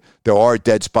parquet, there are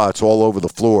dead spots all over the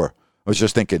floor. I was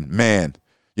just thinking, man,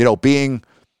 you know, being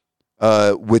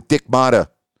with Dick Motta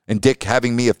and Dick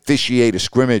having me officiate a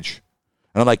scrimmage.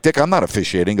 And I'm like, Dick, I'm not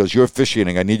officiating. He goes, you're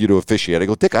officiating. I need you to officiate. I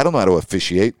go, Dick, I don't know how to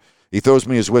officiate. He throws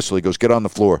me his whistle. He goes, get on the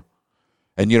floor.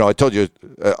 And, you know, I told you,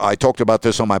 I talked about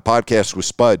this on my podcast with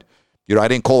Spud. You know, I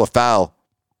didn't call a foul,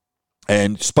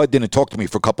 and Spud didn't talk to me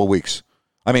for a couple of weeks.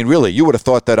 I mean, really, you would have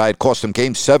thought that I had cost him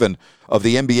Game 7 of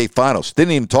the NBA Finals.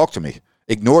 Didn't even talk to me.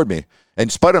 Ignored me.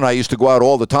 And Spud and I used to go out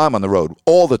all the time on the road.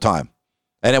 All the time.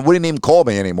 And it wouldn't even call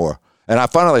me anymore. And I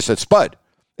finally said, Spud,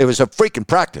 it was a freaking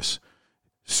practice.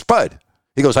 Spud.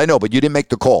 He goes, I know, but you didn't make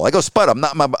the call. I go, Spud,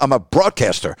 I'm a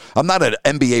broadcaster. I'm not an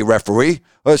NBA referee.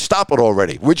 Stop it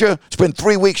already, would you? It's been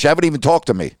 3 weeks. You haven't even talked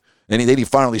to me. And then he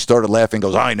finally started laughing,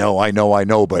 goes, I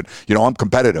know, but, you know, I'm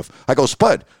competitive. I go,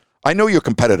 Spud, I know you're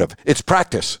competitive. It's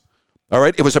practice. All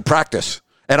right? It was a practice.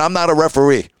 And I'm not a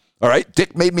referee. All right?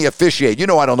 Dick made me officiate. You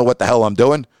know I don't know what the hell I'm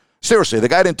doing. Seriously, the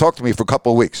guy didn't talk to me for a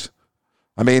couple of weeks.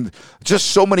 I mean,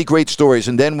 just so many great stories.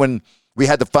 And then when we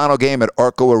had the final game at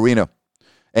Arco Arena,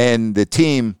 and the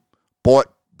team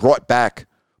brought back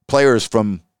players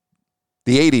from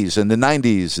the 80s and the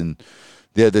 90s and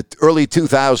the early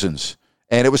 2000s.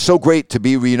 And it was so great to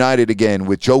be reunited again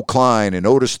with Joe Klein and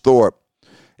Otis Thorpe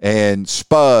and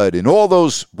Spud and all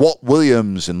those Walt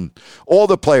Williams and all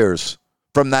the players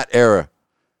from that era.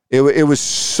 It was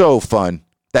so fun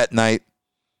that night,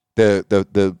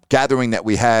 the gathering that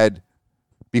we had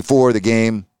before the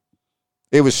game.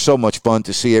 It was so much fun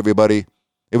to see everybody.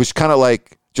 It was kind of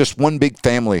like just one big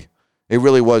family. It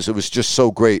really was. It was just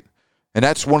so great. And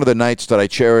that's one of the nights that I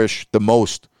cherish the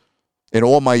most in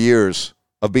all my years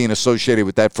of being associated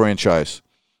with that franchise.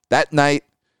 That night,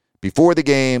 before the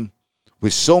game,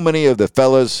 with so many of the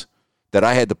fellas that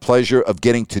I had the pleasure of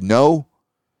getting to know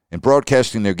and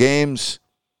broadcasting their games,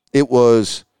 it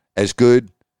was as good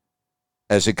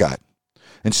as it got.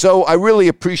 And so I really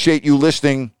appreciate you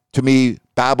listening to me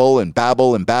babble and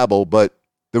babble and babble, but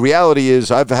the reality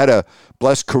is I've had a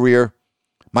blessed career.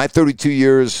 My 32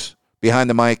 years behind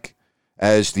the mic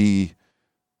as the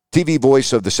TV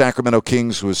voice of the Sacramento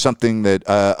Kings was something that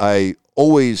I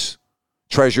always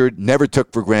treasured, never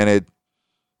took for granted,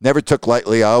 never took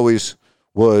lightly. I always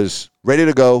was ready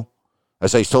to go.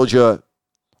 As I told you,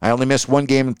 I only missed one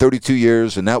game in 32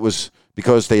 years, and that was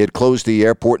because they had closed the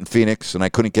airport in Phoenix, and I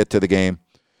couldn't get to the game.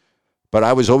 But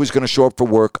I was always going to show up for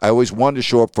work. I always wanted to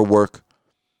show up for work.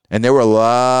 And there were a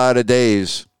lot of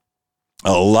days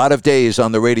a lot of days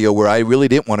on the radio where I really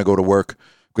didn't want to go to work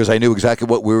because I knew exactly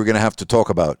what we were going to have to talk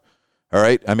about. All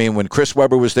right? I mean, when Chris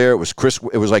Webber was there, it was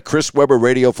like Chris Webber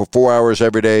radio for 4 hours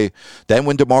every day. Then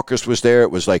when DeMarcus was there,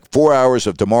 it was like 4 hours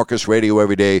of DeMarcus radio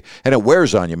every day. And it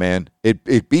wears on you, man.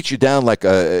 It beats you down like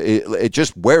it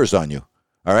just wears on you.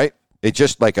 All right? It's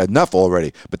just like enough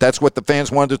already. But that's what the fans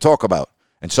wanted to talk about.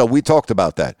 And so we talked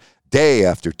about that day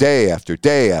after day after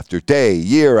day after day,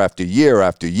 year after year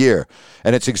after year.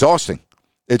 And it's exhausting.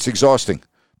 It's exhausting.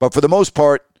 But for the most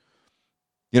part,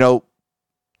 you know,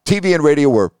 TV and radio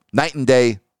were night and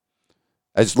day.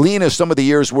 As lean as some of the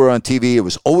years were on TV, it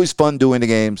was always fun doing the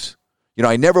games. You know,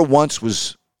 I never once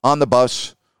was on the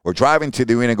bus or driving to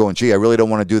the arena going, gee, I really don't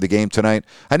want to do the game tonight.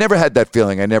 I never had that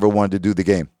feeling. I never wanted to do the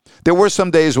game. There were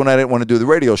some days when I didn't want to do the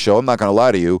radio show. I'm not going to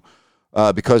lie to you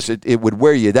because it would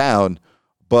wear you down.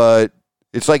 But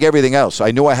it's like everything else.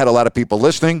 I knew I had a lot of people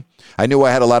listening. I knew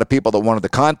I had a lot of people that wanted the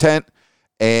content.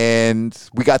 And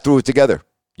we got through it together.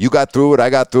 You got through it. I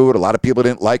got through it. A lot of people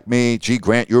didn't like me. Gee,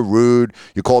 Grant, you're rude.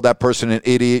 You called that person an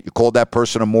idiot. You called that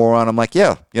person a moron. I'm like,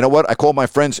 yeah, you know what? I call my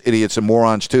friends idiots and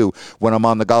morons too when I'm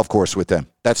on the golf course with them.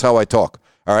 That's how I talk.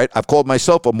 All right? I've called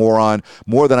myself a moron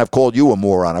more than I've called you a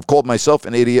moron. I've called myself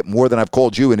an idiot more than I've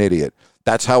called you an idiot.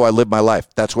 That's how I live my life.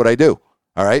 That's what I do.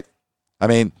 All right? I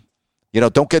mean, you know,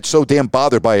 don't get so damn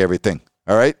bothered by everything.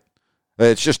 All right?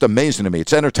 It's just amazing to me.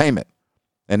 It's entertainment.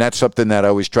 And that's something that I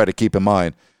always try to keep in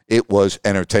mind. It was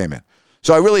entertainment.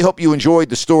 So I really hope you enjoyed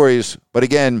the stories. But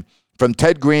again, from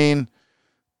Ted Green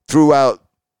throughout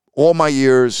all my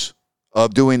years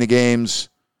of doing the games,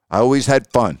 I always had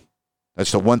fun.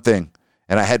 That's the one thing.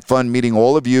 And I had fun meeting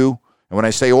all of you. And when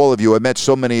I say all of you, I met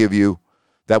so many of you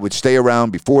that would stay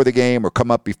around before the game or come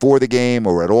up before the game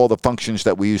or at all the functions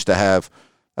that we used to have.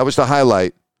 That was the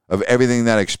highlight of everything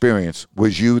that I experienced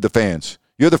was you, the fans.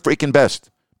 You're the freaking best.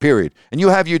 Period. And you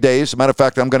have your days. As a matter of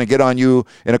fact, I'm going to get on you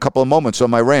in a couple of moments on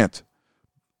my rant.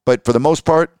 But for the most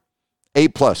part, A+.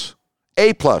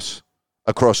 A+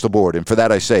 across the board. And for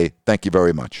that, I say thank you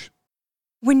very much.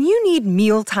 When you need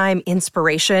mealtime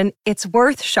inspiration, it's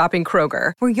worth shopping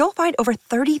Kroger, where you'll find over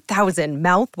 30,000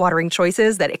 mouth-watering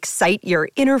choices that excite your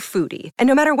inner foodie. And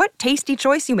no matter what tasty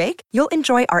choice you make, you'll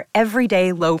enjoy our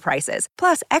everyday low prices,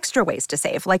 plus extra ways to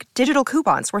save, like digital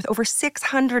coupons worth over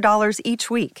 $600 each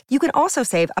week. You can also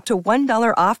save up to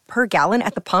 $1 off per gallon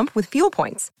at the pump with fuel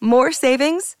points. More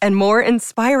savings and more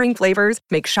inspiring flavors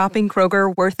make shopping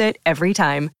Kroger worth it every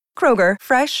time. Kroger,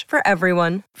 fresh for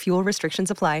everyone. Fuel restrictions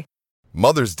apply.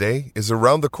 Mother's Day is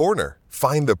around the corner.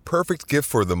 Find the perfect gift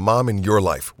for the mom in your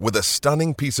life with a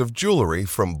stunning piece of jewelry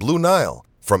from Blue Nile.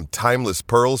 From timeless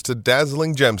pearls to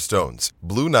dazzling gemstones,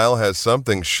 Blue Nile has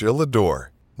something she'll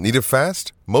adore. Need it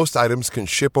fast? Most items can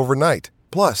ship overnight.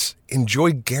 Plus,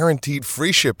 enjoy guaranteed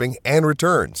free shipping and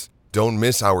returns. Don't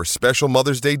miss our special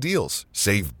Mother's Day deals.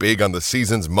 Save big on the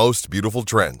season's most beautiful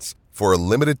trends. For a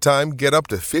limited time, get up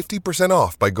to 50%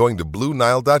 off by going to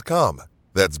BlueNile.com.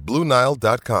 That's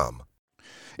BlueNile.com.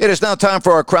 It is now time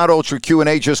for our Crowd Ultra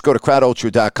Q&A. Just go to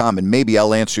crowdultra.com and maybe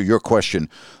I'll answer your question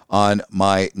on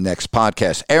my next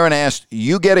podcast. Aaron asked,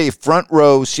 you get a front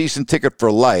row season ticket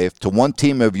for life to one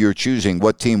team of your choosing.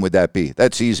 What team would that be?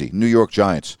 That's easy. New York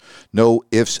Giants. No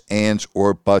ifs, ands,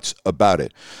 or buts about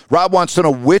it. Rob wants to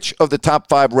know which of the top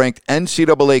 5 ranked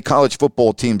NCAA college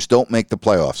football teams don't make the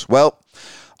playoffs. Well,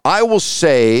 I will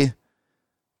say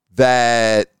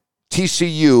that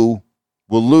TCU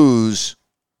will lose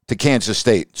to Kansas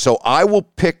State. So I will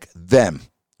pick them.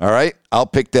 All right? I'll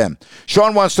pick them.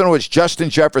 Sean wants to know, is Justin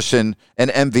Jefferson an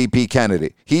MVP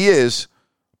candidate? He is,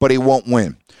 but he won't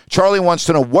win. Charlie wants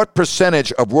to know, what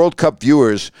percentage of World Cup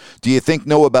viewers do you think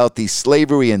know about the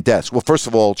slavery and deaths? Well, first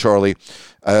of all, Charlie,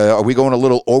 are we going a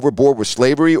little overboard with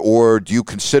slavery, or do you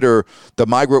consider the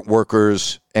migrant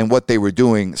workers and what they were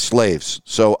doing slaves?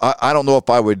 So I don't know if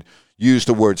I would use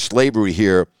the word slavery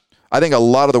here. I think a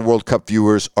lot of the World Cup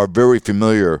viewers are very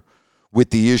familiar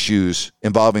with the issues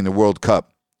involving the World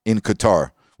Cup in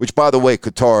Qatar, which, by the way,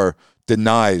 Qatar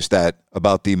denies that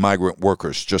about the migrant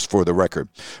workers, just for the record.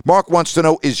 Mark wants to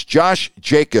know, is Josh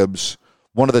Jacobs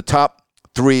one of the top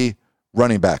 3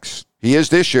 running backs? He is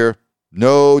this year,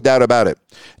 no doubt about it.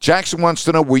 Jackson wants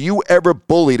to know, were you ever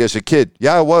bullied as a kid?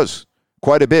 Yeah, I was,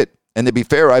 quite a bit. And to be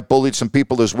fair, I bullied some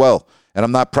people as well, and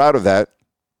I'm not proud of that,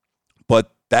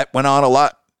 but that went on a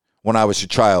lot when I was a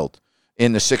child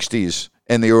in the 60s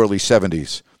and the early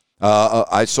 70s.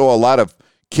 I saw a lot of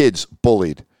kids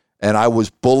bullied, and I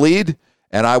was bullied,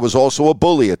 and I was also a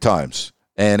bully at times.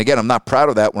 And again, I'm not proud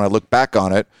of that when I look back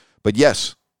on it, but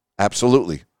yes,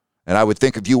 absolutely. And I would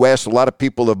think if you asked a lot of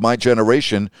people of my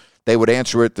generation, they would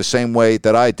answer it the same way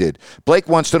that I did. Blake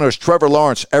wants to know, is Trevor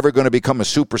Lawrence ever going to become a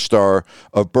superstar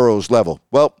of Burrow's level?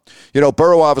 Well,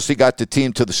 Burrow obviously got the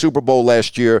team to the Super Bowl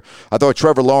last year. I thought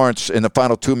Trevor Lawrence in the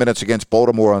final 2 minutes against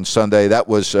Baltimore on Sunday, that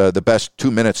was the best 2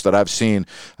 minutes that I've seen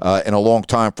in a long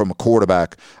time from a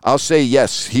quarterback. I'll say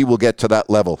yes, he will get to that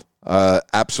level.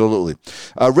 Absolutely.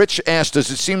 Rich asked, does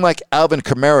it seem like Alvin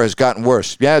Kamara has gotten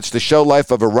worse? Yeah, it's the show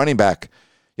life of a running back.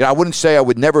 I wouldn't say I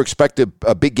would never expect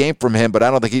a big game from him, but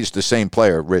I don't think he's the same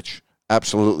player, Rich.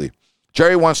 Absolutely.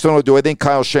 Jerry wants to know, do I think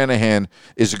Kyle Shanahan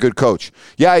is a good coach?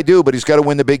 Yeah, I do, but he's got to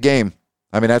win the big game.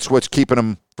 I mean, that's what's keeping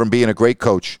him from being a great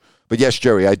coach. But yes,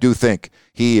 Jerry, I do think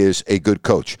he is a good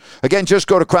coach. Again, just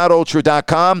go to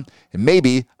crowdultra.com, and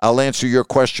maybe I'll answer your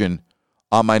question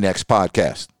on my next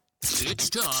podcast.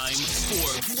 It's time for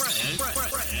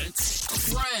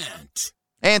Rant.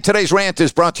 And today's rant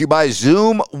is brought to you by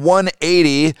Zoom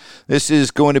 180. This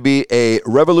is going to be a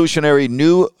revolutionary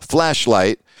new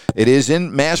flashlight. It is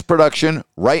in mass production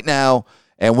right now.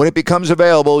 And when it becomes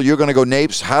available, you're going to go,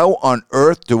 Napes, how on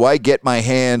earth do I get my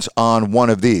hands on one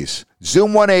of these?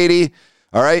 Zoom 180.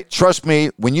 All right. Trust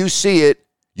me, when you see it,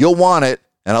 you'll want it.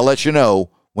 And I'll let you know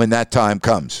when that time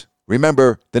comes.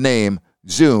 Remember the name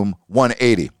Zoom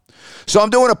 180. So I'm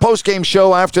doing a post-game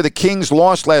show after the Kings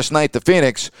lost last night to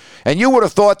Phoenix, and you would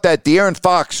have thought that De'Aaron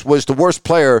Fox was the worst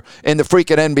player in the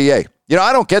freaking NBA.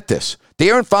 I don't get this.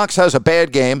 De'Aaron Fox has a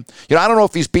bad game. I don't know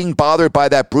if he's being bothered by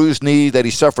that bruised knee that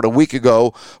he suffered a week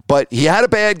ago, but he had a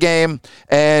bad game,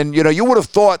 and, you would have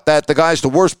thought that the guy's the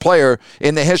worst player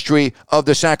in the history of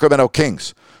the Sacramento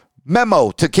Kings.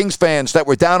 Memo to Kings fans that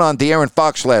were down on De'Aaron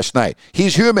Fox last night.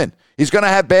 He's human. He's going to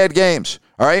have bad games,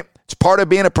 all right? It's part of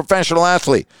being a professional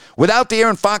athlete. Without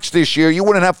De'Aaron Fox this year, you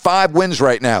wouldn't have 5 wins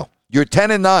right now. You're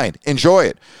 10-9. Enjoy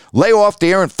it. Lay off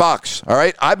De'Aaron Fox, all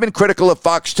right? I've been critical of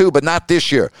Fox too, but not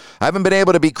this year. I haven't been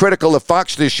able to be critical of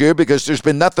Fox this year because there's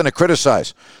been nothing to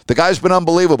criticize. The guy's been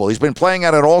unbelievable. He's been playing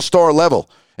at an all-star level.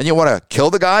 And you want to kill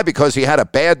the guy because he had a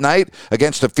bad night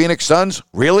against the Phoenix Suns?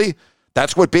 Really?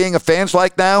 That's what being a fan's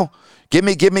like now?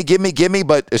 Gimme,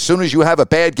 but as soon as you have a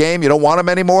bad game, you don't want him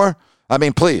anymore? I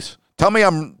mean, please. Tell me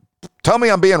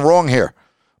I'm being wrong here.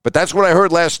 But that's what I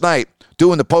heard last night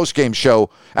doing the postgame show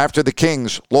after the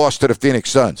Kings lost to the Phoenix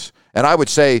Suns. And I would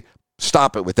say,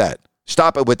 stop it with that.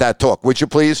 Stop it with that talk. Would you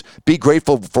please? Be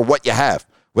grateful for what you have.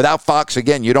 Without Fox,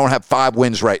 again, you don't have 5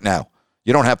 wins right now.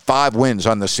 You don't have 5 wins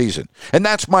on the season. And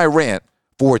that's my rant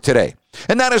for today.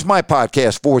 And that is my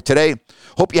podcast for today.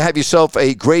 Hope you have yourself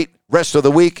a great rest of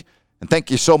the week. And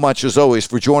thank you so much, as always,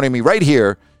 for joining me right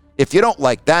here, If You Don't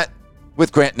Like That,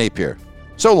 with Grant Napier.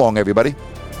 So long, everybody.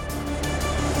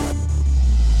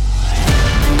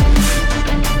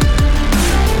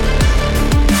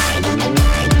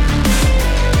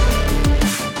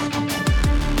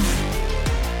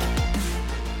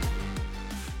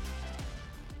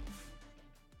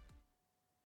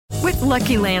 With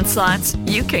Lucky Land Slots,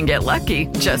 you can get lucky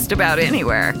just about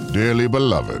anywhere. Dearly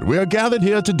beloved, we are gathered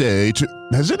here today to...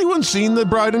 Has anyone seen the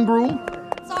bride and groom?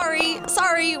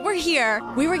 Sorry, we're here.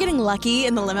 We were getting lucky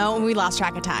in the limo and we lost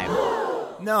track of time.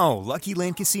 No, Lucky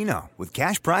Land Casino, with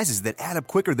cash prizes that add up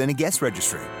quicker than a guest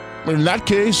registry. In that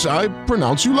case, I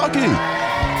pronounce you lucky.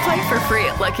 Play for free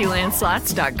at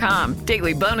LuckyLandSlots.com.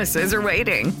 Daily bonuses are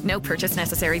waiting. No purchase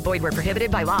necessary. Void where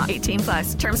prohibited by law.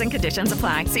 18+. Terms and conditions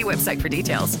apply. See website for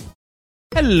details.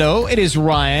 Hello, it is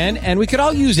Ryan, and we could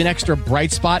all use an extra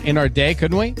bright spot in our day,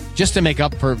 couldn't we? Just to make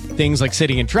up for things like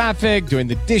sitting in traffic, doing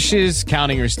the dishes,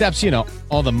 counting your steps,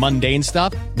 all the mundane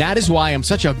stuff. That is why I'm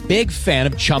such a big fan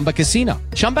of Chumba Casino.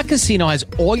 Chumba Casino has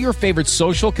all your favorite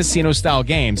social casino-style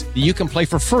games that you can play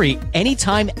for free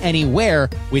anytime, anywhere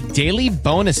with daily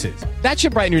bonuses. That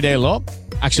should brighten your day a little.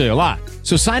 Actually, a lot.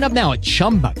 So sign up now at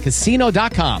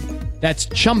ChumbaCasino.com. That's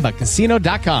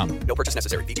ChumbaCasino.com. No purchase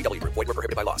necessary. VGW Group. Void where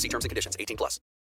prohibited by law. See terms and conditions. 18+.